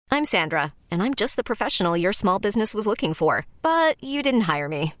I'm Sandra, and I'm just the professional your small business was looking for. But you didn't hire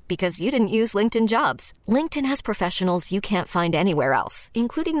me because you didn't use LinkedIn Jobs. LinkedIn has professionals you can't find anywhere else,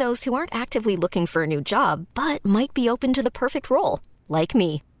 including those who aren't actively looking for a new job, but might be open to the perfect role, like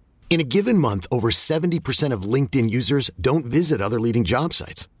me. In a given month, over 70% of LinkedIn users don't visit other leading job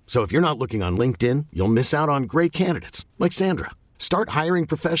sites. So if you're not looking on LinkedIn, you'll miss out on great candidates like Sandra. Start hiring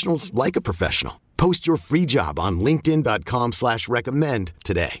professionals like a professional. Post your free job on linkedin.com/recommend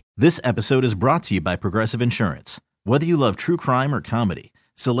today. This episode is brought to you by Progressive Insurance. Whether you love true crime or comedy,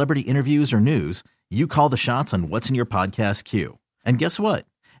 celebrity interviews or news, you call the shots on what's in your podcast queue. And guess what?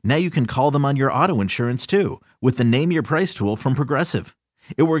 Now you can call them on your auto insurance too with the Name Your Price tool from Progressive.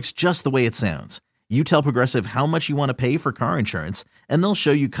 It works just the way it sounds. You tell Progressive how much you want to pay for car insurance, and they'll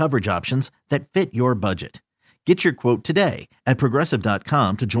show you coverage options that fit your budget. Get your quote today at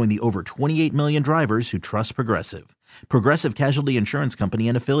Progressive.com to join the over 28 million drivers who trust Progressive. Progressive Casualty Insurance Company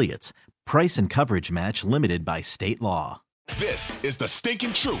and Affiliates. Price and coverage match limited by state law. This is the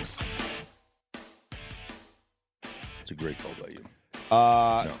Stinkin' Truth. It's a great call by you.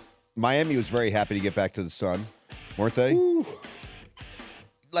 No. Miami was very happy to get back to the sun, weren't they? Ooh.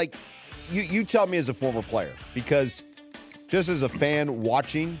 Like, you tell me as a former player, because just as a fan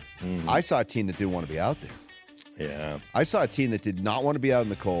watching, I saw a team that didn't want to be out there. Yeah. I saw a team that did not want to be out in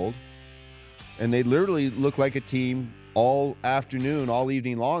the cold, and they literally looked like a team all afternoon, all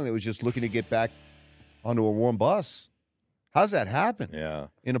evening long that was just looking to get back onto a warm bus. How's that happen? Yeah.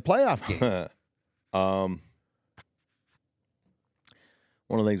 In a playoff game?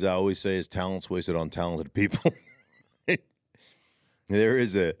 One of the things I always say is talent's wasted on talented people.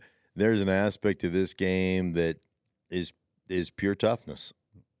 There's an aspect of this game that is pure toughness.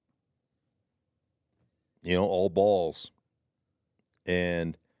 You know, all balls.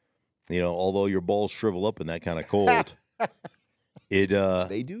 And, you know, although your balls shrivel up in that kind of cold, they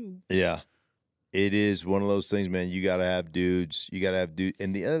do. Yeah. It is one of those things, man. You got to have dudes.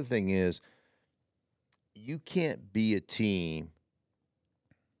 And the other thing is, you can't be a team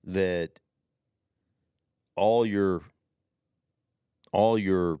that all your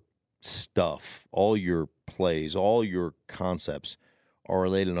stuff, all your plays, all your concepts are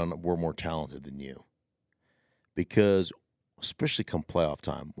related on we're more talented than you. Because especially come playoff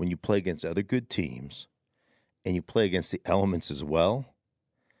time, when you play against other good teams and you play against the elements as well,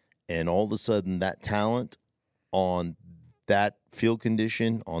 and all of a sudden that talent on that field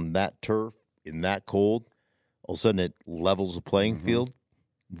condition, on that turf, in that cold, all of a sudden it levels the playing field,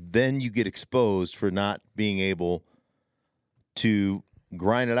 then you get exposed for not being able to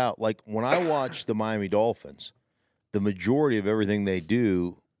grind it out. Like when I watch the Miami Dolphins, the majority of everything they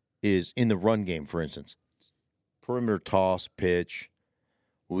do is in the run game, for instance. Perimeter toss, pitch,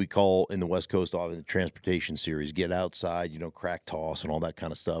 what we call in the West Coast often the transportation series, get outside, crack toss and all that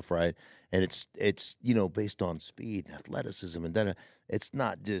kind of stuff, right? And it's based on speed and athleticism, and then it's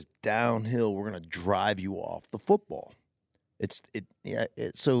not just downhill, we're going to drive you off the football.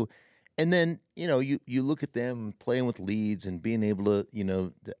 So, and then, you look at them playing with leads and being able to,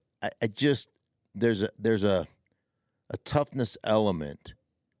 there's a toughness element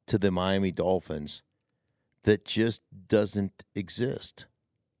to the Miami Dolphins that just doesn't exist.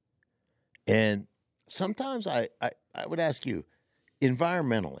 And sometimes I would ask you,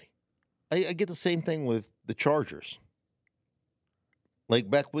 environmentally, I get the same thing with the Chargers. Like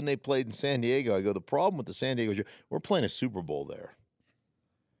back when they played in San Diego, I go, the problem with the San Diego, we're playing a Super Bowl there.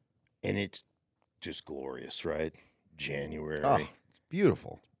 And it's just glorious, right? January. Oh, it's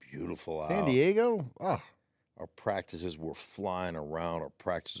beautiful. Beautiful out. San Diego? Oh. Our practices were flying around. Our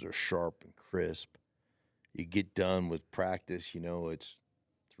practices are sharp and crisp. You get done with practice, it's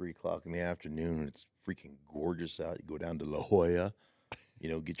 3 o'clock in the afternoon, and it's freaking gorgeous out. You go down to La Jolla,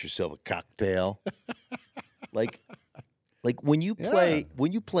 get yourself a cocktail. like when you play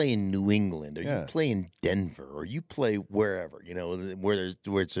in New England, or you play in Denver, or you play wherever, where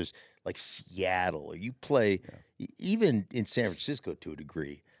it's just like Seattle, or you play even in San Francisco to a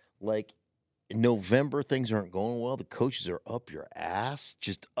degree. Like in November, things aren't going well. The coaches are up your ass,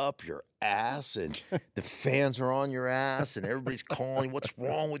 and the fans are on your ass, and everybody's calling, what's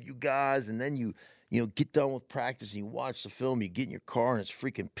wrong with you guys? And then you get done with practice, and you watch the film, you get in your car, and it's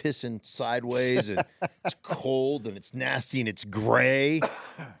freaking pissing sideways, and it's cold, and it's nasty, and it's gray,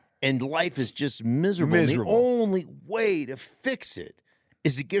 and life is just miserable. And the only way to fix it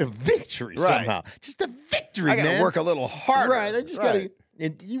is to get a victory somehow. Just a victory, man. I got to work a little harder. Right, I just got to.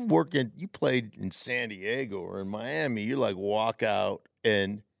 And you played in San Diego or in Miami, you like walk out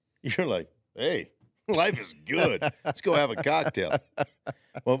and you're like, hey, life is good. Let's go have a cocktail.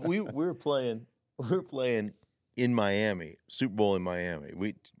 Well, we were playing in Miami, Super Bowl in Miami.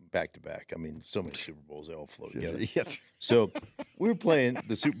 back to back. I mean, so many Super Bowls, they all flow together. Yes. So we were playing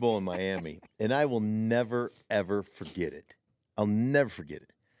the Super Bowl in Miami, and I will never, ever forget it. I'll never forget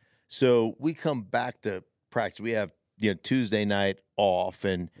it. So we come back to practice. We have Tuesday night off,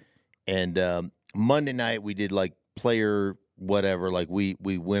 and Monday night we did like player whatever. Like we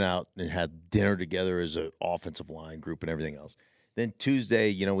went out and had dinner together as an offensive line group and everything else. Then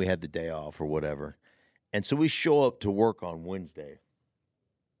Tuesday, we had the day off or whatever. And so we show up to work on Wednesday.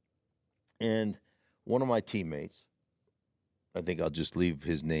 And one of my teammates, I think I'll just leave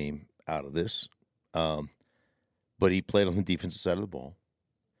his name out of this, but he played on the defensive side of the ball.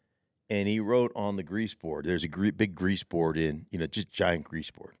 And he wrote on the grease board, there's a big grease board just giant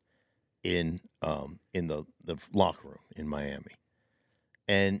grease board in the locker room in Miami.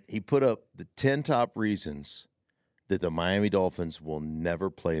 And he put up the 10 top reasons that the Miami Dolphins will never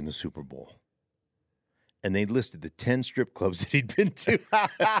play in the Super Bowl. And they listed the 10 strip clubs that he'd been to.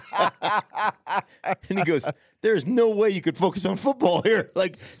 And he goes, there's no way you could focus on football here.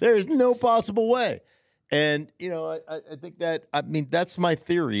 Like, there is no possible way. And, I think that's my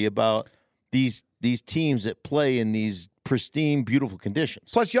theory about these teams that play in these pristine, beautiful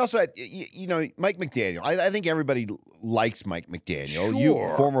conditions. Plus, you also had, Mike McDaniel. I think everybody likes Mike McDaniel. Sure.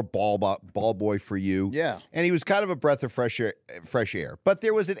 You former ball boy for you. Yeah. And he was kind of a breath of fresh air. But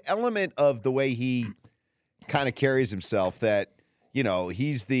there was an element of the way he kind of carries himself that,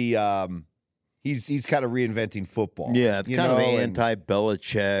 he's the he's kind of reinventing football. Yeah, kind of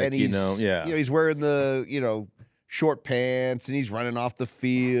anti-Belichick, and he's wearing the, short pants, and he's running off the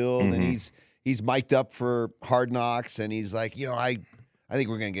field, and he's mic'd up for Hard Knocks, and he's like, I think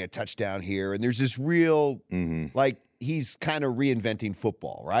we're going to get a touchdown here. And there's this real, he's kind of reinventing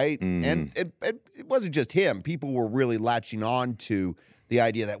football, right? And it wasn't just him. People were really latching on to the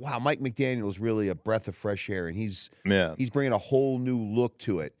idea that, wow, Mike McDaniel is really a breath of fresh air, and he's bringing a whole new look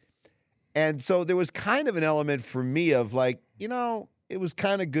to it. And so there was kind of an element for me of like, it was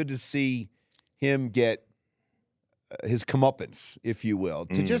kind of good to see him get his comeuppance, if you will,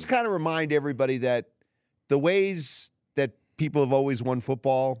 to just kind of remind everybody that the ways that people have always won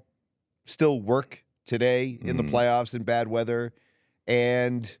football still work today in the playoffs in bad weather.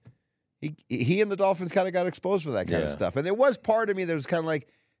 And he and the Dolphins kind of got exposed for that kind of stuff. And there was part of me that was kind of like,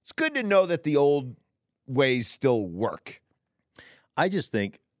 it's good to know that the old ways still work. I just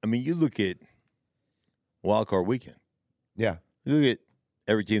think, you look at Wild Card Weekend. Yeah. You look at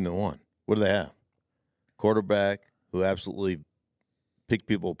every team that won. What do they have? Quarterback who absolutely picked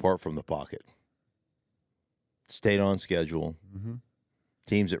people apart from the pocket. Stayed on schedule.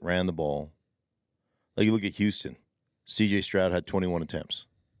 Teams that ran the ball. Like you look at Houston. C.J. Stroud had 21 attempts.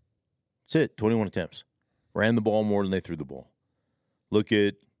 That's it, 21 attempts. Ran the ball more than they threw the ball. Look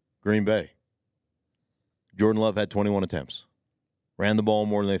at Green Bay. Jordan Love had 21 attempts. Ran the ball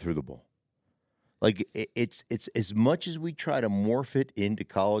more than they threw the ball. Like, it's as much as we try to morph it into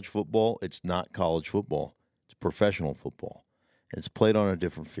college football, it's not college football. It's professional football. And it's played on a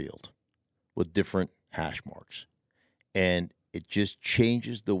different field with different hash marks. And it just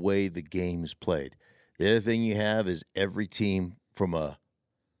changes the way the game is played. The other thing you have is every team from a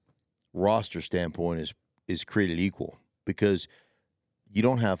roster standpoint is created equal because you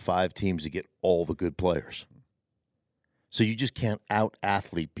don't have 5 teams that get all the good players. So you just can't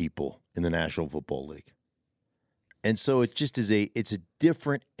out-athlete people in the National Football League. And so it just is it's a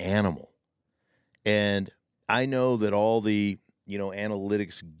different animal. And I know that all the,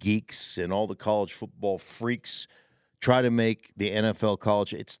 analytics geeks and all the college football freaks try to make the NFL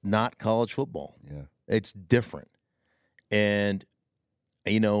college. It's not college football. Yeah. It's different. And,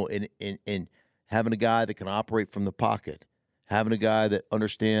 in having a guy that can operate from the pocket, having a guy that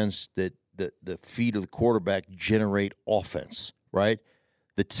understands that the feet of the quarterback generate offense, right?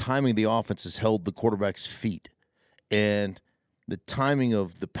 The timing of the offense has held the quarterback's feet. And the timing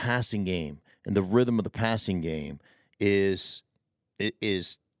of the passing game and the rhythm of the passing game is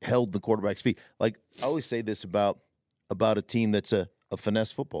held the quarterback's feet. Like, I always say this about a team that's a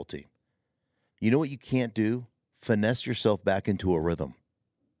finesse football team. You know what you can't do? Finesse yourself back into a rhythm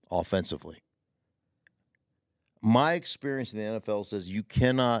offensively. My experience in the NFL says you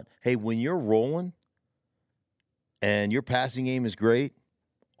cannot, when you're rolling and your passing game is great,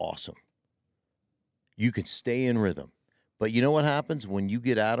 awesome. You can stay in rhythm. But you know what happens when you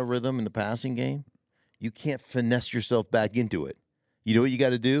get out of rhythm in the passing game? You can't finesse yourself back into it. You know what you got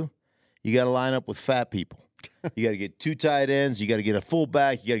to do? You got to line up with fat people. You got to get 2 tight ends. You got to get a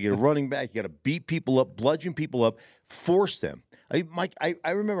fullback. You got to get a running back. You got to beat people up, bludgeon people up, force them. I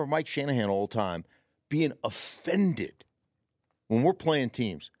remember Mike Shanahan all the time being offended when we're playing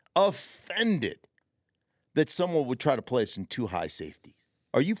teams, offended that someone would try to play us in 2 high safety.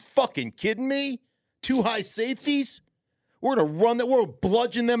 Are you fucking kidding me? 2 high safeties? We're going to run that. We're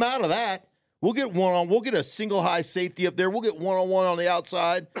bludgeon them out of that. We'll get one-on. We'll get a single high safety up there. We'll get one-on-one on the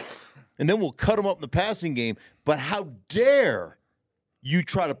outside, and then we'll cut them up in the passing game. But how dare you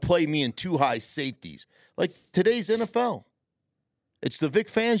try to play me in 2 high safeties? Like today's NFL. It's the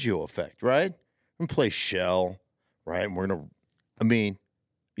Vic Fangio effect, right? We're going to play shell, right? And we're going to,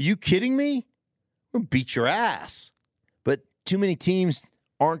 are you kidding me? We're going to beat your ass. But too many teams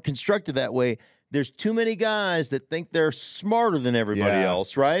aren't constructed that way. There's too many guys that think they're smarter than everybody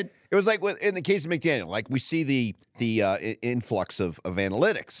else, right? It was like in the case of McDaniel, like we see the influx of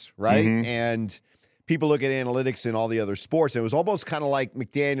analytics, right? Mm-hmm. And people look at analytics in all the other sports. And it was almost kind of like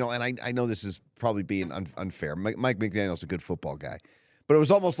McDaniel, and I know this is probably being unfair. Mike McDaniel's a good football guy. But it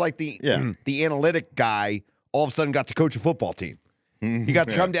was almost like the analytic guy all of a sudden got to coach a football team. Mm-hmm. He got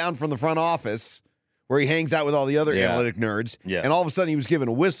to come down from the front office where he hangs out with all the other analytic nerds, and all of a sudden he was given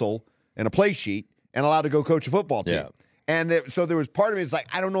a whistle and a play sheet and allowed to go coach a football team. Yeah. And so there was part of me that's like,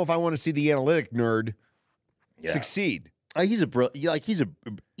 I don't know if I want to see the analytic nerd succeed. He's a brilliant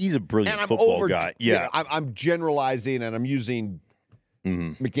football guy. Yeah, I'm generalizing and I'm using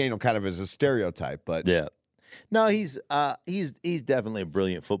McDaniel kind of as a stereotype, but no, he's definitely a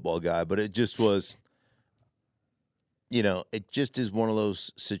brilliant football guy. But it just was, it just is one of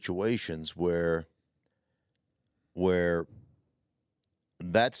those situations where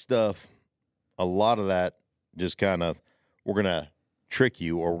that stuff, a lot of that, just kind of, we're going to trick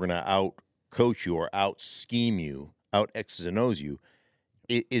you, or we're going to out-coach you, or out-scheme you, out-X's and O's you.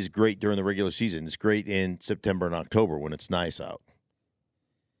 It is great during the regular season. It's great in September and October when it's nice out.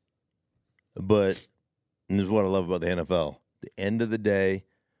 But, and this is what I love about the NFL, at the end of the day,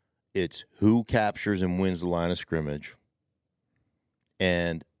 it's who captures and wins the line of scrimmage.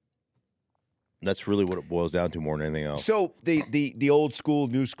 And that's really what it boils down to more than anything else. So the old school,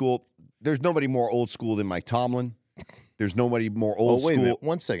 new school, there's nobody more old school than Mike Tomlin. There's nobody more old school. Wait a minute.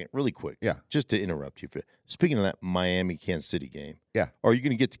 1 second, really quick. Yeah. Just to interrupt you. Speaking of that Miami-Kansas City game. Yeah. Are you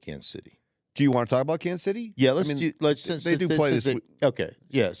going to get to Kansas City? Do you want to talk about Kansas City? Yeah, they do play this week. Okay.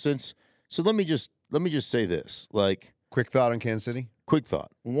 Yeah, so let me just say this. Like, quick thought on Kansas City? Quick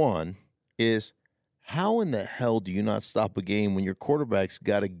thought. One is, how in the hell do you not stop a game when your quarterback's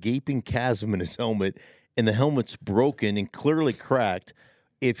got a gaping chasm in his helmet and the helmet's broken and clearly cracked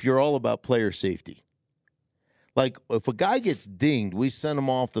if you're all about player safety? Like, if a guy gets dinged, we send him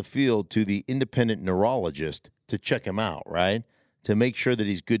off the field to the independent neurologist to check him out, right? To make sure that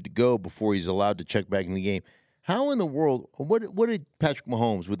he's good to go before he's allowed to check back in the game. How in the world, what did Patrick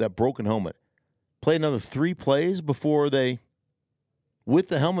Mahomes with that broken helmet play another 3 plays before they, with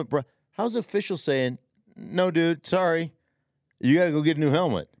the helmet, how's the official saying, no, dude, sorry, you got to go get a new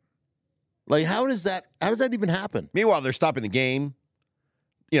helmet? Like, how does that even happen? Meanwhile, they're stopping the game.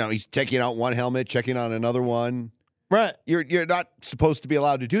 He's checking out one helmet, checking on another one. Right. You're not supposed to be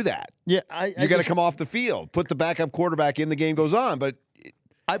allowed to do that. Yeah, you got to come off the field, put the backup quarterback in, the game goes on. But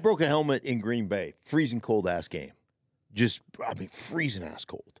I broke a helmet in Green Bay, freezing cold ass game. Freezing ass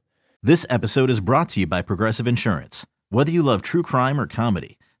cold. This episode is brought to you by Progressive Insurance. Whether you love true crime or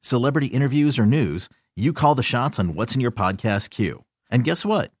comedy, celebrity interviews or news, you call the shots on what's in your podcast queue. And guess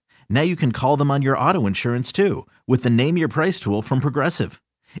what? Now you can call them on your auto insurance too, with the Name Your Price tool from Progressive.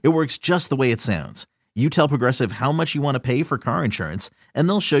 It works just the way it sounds. You tell Progressive how much you want to pay for car insurance, and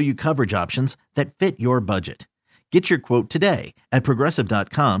they'll show you coverage options that fit your budget. Get your quote today at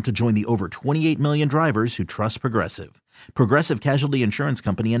Progressive.com to join the over 28 million drivers who trust Progressive. Progressive Casualty Insurance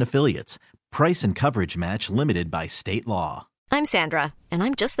Company and Affiliates. Price and coverage match limited by state law. I'm Sandra, and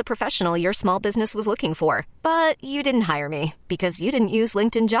I'm just the professional your small business was looking for. But you didn't hire me because you didn't use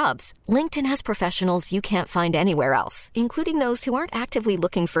LinkedIn Jobs. LinkedIn has professionals you can't find anywhere else, including those who aren't actively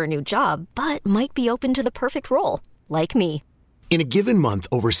looking for a new job, but might be open to the perfect role, like me. In a given month,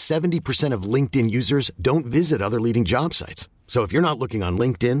 over 70% of LinkedIn users don't visit other leading job sites. So if you're not looking on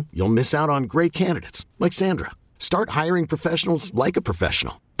LinkedIn, you'll miss out on great candidates like Sandra. Start hiring professionals like a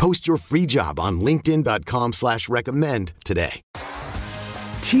professional. Post your free job on linkedin.com/recommend today.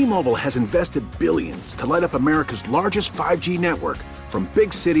 T-Mobile has invested billions to light up America's largest 5G network, from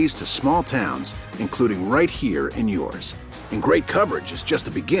big cities to small towns, including right here in yours. And great coverage is just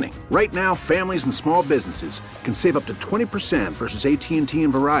the beginning. Right now, families and small businesses can save up to 20% versus AT&T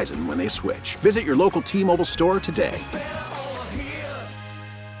and Verizon when they switch. Visit your local T-Mobile store today.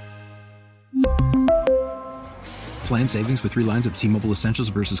 Plan savings with 3 lines of T-Mobile Essentials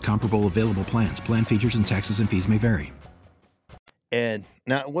versus comparable available plans. Plan features and taxes and fees may vary. And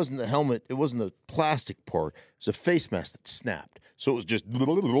now it wasn't the helmet, it wasn't the plastic part, it was a face mask that snapped. So it was just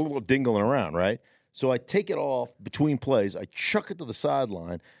dingling around, right? So I take it off between plays. I chuck it to the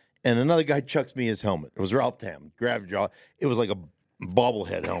sideline, and another guy chucks me his helmet. It was Ralph Tam. Grabbed your jaw. It was like a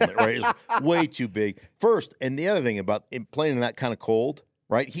bobblehead helmet, right? It was way too big. First, and the other thing about playing in that kind of cold,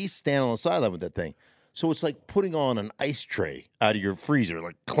 right? He's standing on the sideline with that thing. So it's like putting on an ice tray out of your freezer,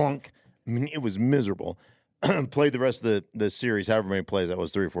 like clunk. I mean, it was miserable. Played the rest of the series, however many plays. That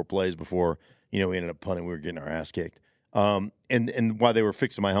was 3 or 4 plays before, we ended up punting. We were getting our ass kicked. And while they were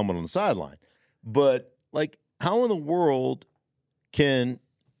fixing my helmet on the sideline. But, like, how in the world can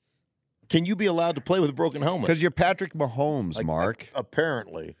you be allowed to play with a broken helmet? Because you're Patrick Mahomes, Mark.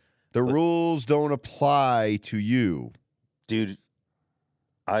 Apparently. The rules don't apply to you. Dude,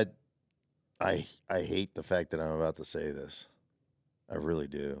 I hate the fact that I'm about to say this. I really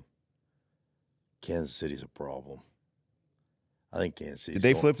do. Kansas City's a problem. I think Kansas City. Did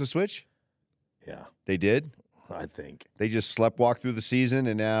they flip the switch? Yeah. They did? I think. They just sleptwalked through the season,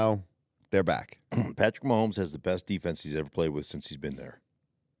 and now they're back. Patrick Mahomes has the best defense he's ever played with since he's been there.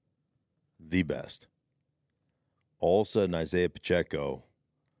 The best. All of a sudden, Isaiah Pacheco,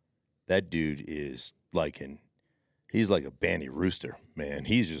 that dude is he's like a bandy rooster, man.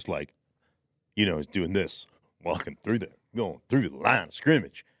 He's just like, he's doing this, walking through there, going through the line of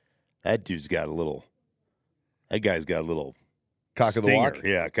scrimmage. That guy's got a little Cock of the walk?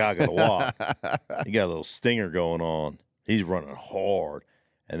 Yeah, cock of the walk. He got a little stinger going on. He's running hard.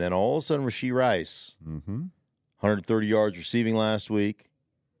 And then all of a sudden, Rashee Rice, 130 yards receiving last week,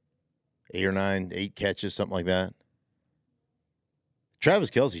 8 catches, something like that. Travis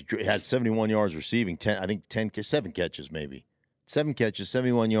Kelce had 71 yards receiving, 7 catches maybe. 7 catches,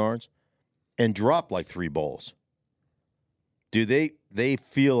 71 yards, and dropped like 3 balls. Dude, they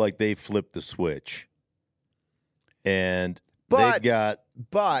feel like they flipped the switch. And they've got...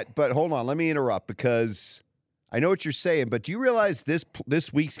 But hold on, let me interrupt because I know what you're saying, but do you realize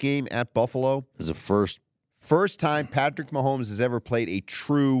this week's game at Buffalo is the first time Patrick Mahomes has ever played a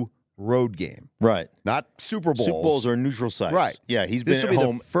true road game? Right. Not Super Bowls. Super Bowls are neutral sites. Right. Yeah, he's been at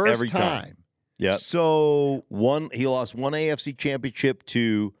home every time. Yeah. So he lost one AFC championship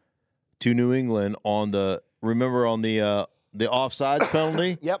to New England on the offsides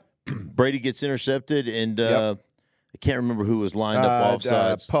penalty. Yep. Brady gets intercepted, and I can't remember who was lined up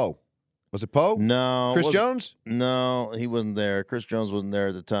offsides. Poe. Was it Poe? No. Chris Jones? No, he wasn't there. Chris Jones wasn't there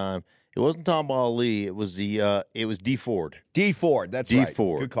at the time. It wasn't Tom Ali. It was D Ford. D Ford. That's D right.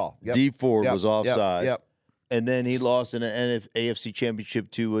 Ford. Good call. Yep. D Ford was offsides. Yep. And then he lost in an AFC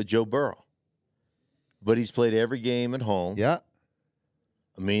championship to Joe Burrow. But he's played every game at home. Yeah.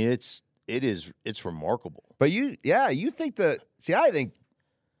 I mean, it's remarkable. But you think I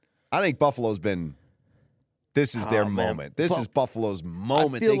think Buffalo's been. This is their moment. This is Buffalo's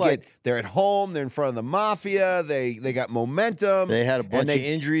moment. They're at home. They're in front of the Mafia. They got momentum. They had a bunch of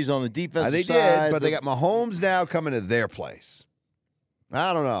injuries on the defensive side. They did, but they got Mahomes now coming to their place.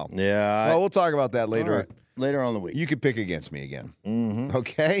 I don't know. Yeah. Well, we'll talk about that later. Right. Later on in the week. You can pick against me again. Mm-hmm.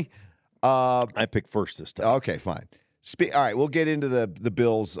 Okay? I picked first this time. Okay, fine. All right, we'll get into the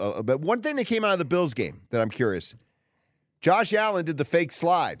Bills. But one thing that came out of the Bills game that I'm curious, Josh Allen did the fake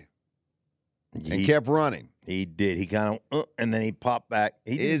slide and kept running. He did. He kind of, and then he popped back.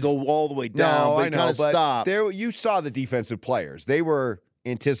 He didn't go all the way down, but he kind of stopped. You saw the defensive players. They were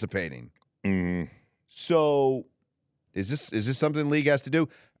anticipating. Mm-hmm. So is this something the league has to do?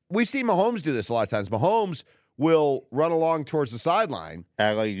 We see Mahomes do this a lot of times. Mahomes will run along towards the sideline.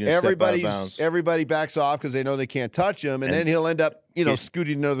 Act like you're gonna step out of bounds. Everybody backs off because they know they can't touch him, and then he'll end up,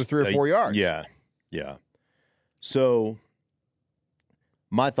 scooting another 3 or 4 yards. Yeah, yeah. So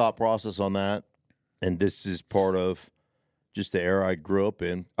my thought process on that, and this is part of just the era I grew up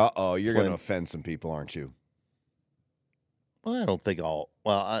in. You're going to offend some people, aren't you? Well, I don't think all.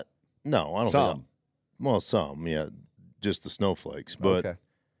 Well, no, I don't. Some. Some, yeah, just the snowflakes. But okay.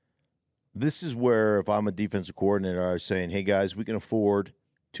 This is where, if I'm a defensive coordinator, I was saying, hey, guys, we can afford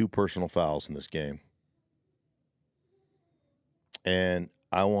 2 personal fouls in this game. And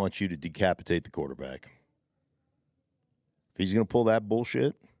I want you to decapitate the quarterback. If he's going to pull that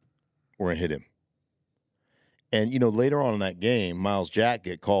bullshit, we're going to hit him. And, later on in that game, Myles Jack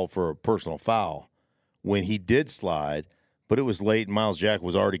get called for a personal foul when he did slide, but it was late and Myles Jack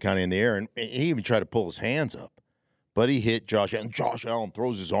was already kind of in the air, and he even tried to pull his hands up. But he hit Josh Allen. Josh Allen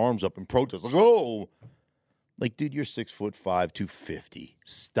throws his arms up in protest. Like, oh! Like, dude, you're 6'5", 250.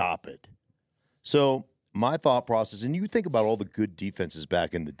 Stop it. So my thought process, and you think about all the good defenses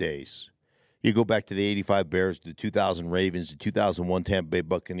back in the days. You go back to the 85 Bears, the 2000 Ravens, the 2001 Tampa Bay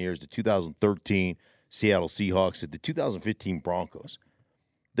Buccaneers, the 2013 Seattle Seahawks, the 2015 Broncos.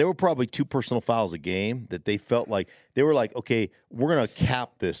 There were probably 2 personal fouls a game that they felt like they were like, okay, we're going to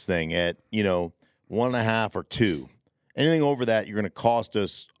cap this thing at, 1.5, or 2. Anything over that, you're going to cost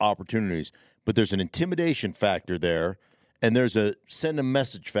us opportunities. But there's an intimidation factor there, and there's a send a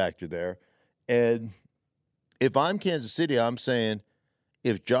message factor there. And if I'm Kansas City, I'm saying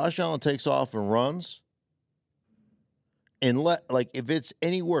if Josh Allen takes off and runs, and if it's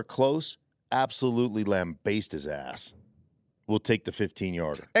anywhere close, absolutely lambaste his ass. We'll take the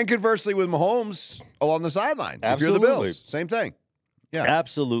 15-yarder. And conversely with Mahomes along the sideline. Absolutely. If you're the Bills, same thing. Yeah.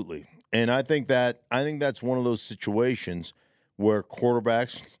 Absolutely. And I think that's one of those situations where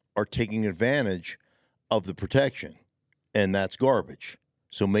quarterbacks are taking advantage of the protection, and that's garbage.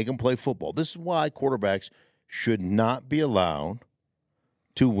 So make them play football. This is why quarterbacks should not be allowed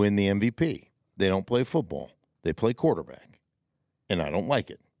to win the MVP. They don't play football. They play quarterback, and I don't like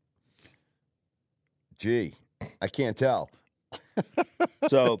it. Gee, I can't tell.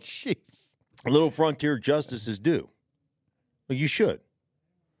 So Jeez. a little frontier justice is due. Well, you should.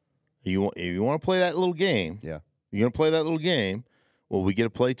 If you want to play that little game, yeah, you're going to play that little game, well, we get to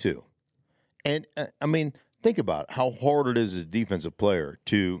play too. And, I mean, think about it, how hard it is as a defensive player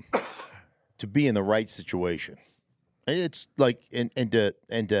to be in the right situation. It's like, and to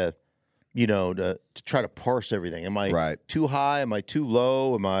try to parse everything. Am I too high? Am I too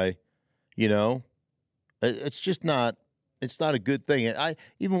low? Am I, it's just not, it's not a good thing. And I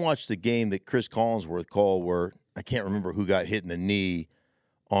even watched the game that Chris Collinsworth called where I can't remember who got hit in the knee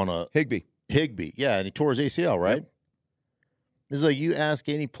on a Higbee. Yeah, and he tore his ACL, right? Yep. It's like you ask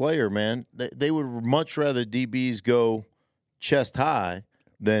any player, man, they would much rather DBs go chest high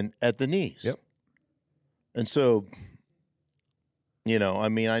than at the knees. Yep. And so, I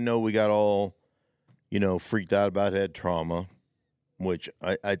mean, I know we got all, freaked out about head trauma, which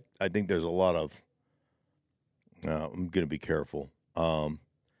I think there's a lot of, I'm going to be careful.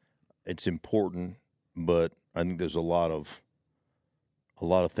 It's important, but I think there's a lot of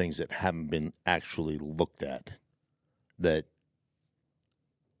things that haven't been actually looked at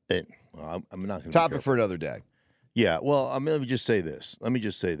I'm not going to topic for another day. Yeah, well, let me just say this.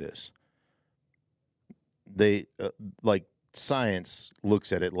 They science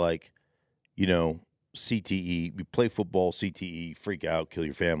looks at it like, CTE. You play football, CTE, freak out, kill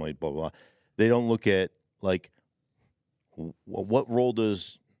your family, blah blah. They don't look at what role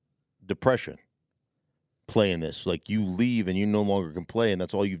does depression play in this? Like you leave and you no longer can play, and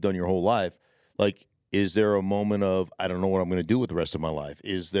that's all you've done your whole life. Like, is there a moment of, I don't know what I'm going to do with the rest of my life?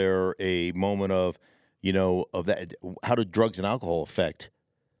 Is there a moment of, of that? How do drugs and alcohol affect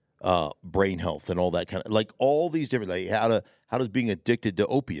brain health and all that kind of, all these different, how does being addicted to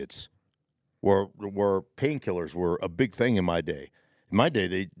opiates, where painkillers were a big thing in my day. In my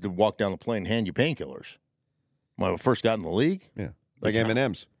day, they walk down the plane and hand you painkillers. When I first got in the league. Yeah. Like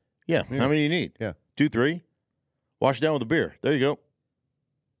M&Ms. Yeah. How many do you need? Yeah. 2, 3. Wash it down with a beer. There you go.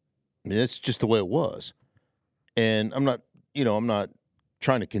 I mean, that's just the way it was. And I'm not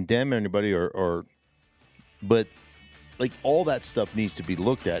trying to condemn anybody but all that stuff needs to be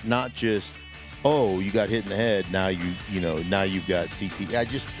looked at, not just, oh, you got hit in the head, now now you've got CT.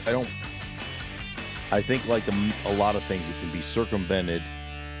 I think a lot of things that can be circumvented.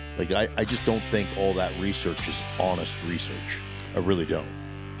 I just don't think all that research is honest research. I really don't.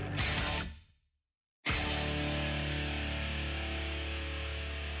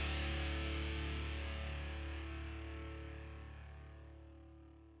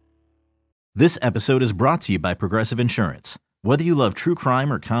 This episode is brought to you by Progressive Insurance. Whether you love true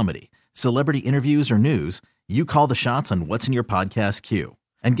crime or comedy, celebrity interviews or news, you call the shots on what's in your podcast queue.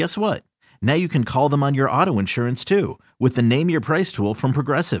 And guess what? Now you can call them on your auto insurance too with the Name Your Price tool from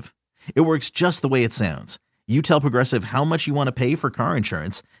Progressive. It works just the way it sounds. You tell Progressive how much you want to pay for car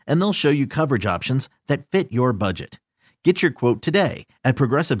insurance, and they'll show you coverage options that fit your budget. Get your quote today at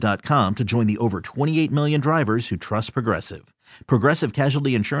Progressive.com to join the over 28 million drivers who trust Progressive. Progressive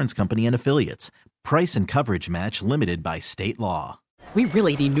Casualty Insurance Company and Affiliates. Price and coverage match limited by state law. We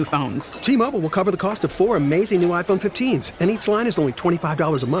really need new phones. T-Mobile will cover the cost of 4 amazing new iPhone 15s, and each line is only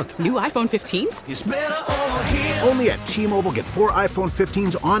 $25 a month. New iPhone 15s? It's better over here. Only at T-Mobile, get 4 iPhone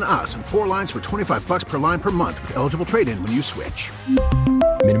 15s on us and 4 lines for $25 per line per month with eligible trade-in when you switch.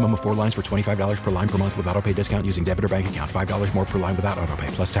 Minimum of 4 lines for $25 per line per month with autopay discount using debit or bank account. $5 more per line without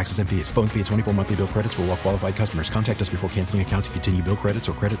autopay, plus taxes and fees. Phone fee at 24 monthly bill credits for well-qualified customers. Contact us before canceling account to continue bill credits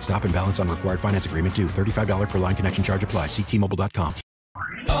or credit stop and balance on required finance agreement due. $35 per line connection charge applies. See T-Mobile.com.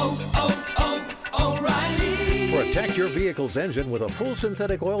 We're at Protect your vehicle's engine with a full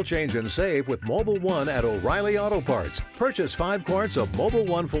synthetic oil change and save with Mobile One at O'Reilly Auto Parts. Purchase 5 quarts of Mobile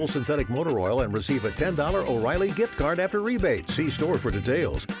One full synthetic motor oil and receive a $10 O'Reilly gift card after rebate. See store for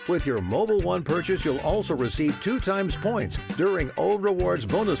details. With your Mobile One purchase, you'll also receive 2 times points during Old Rewards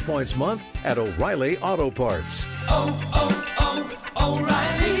Bonus Points Month at O'Reilly Auto Parts.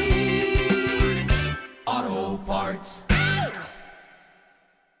 O'Reilly Auto Parts.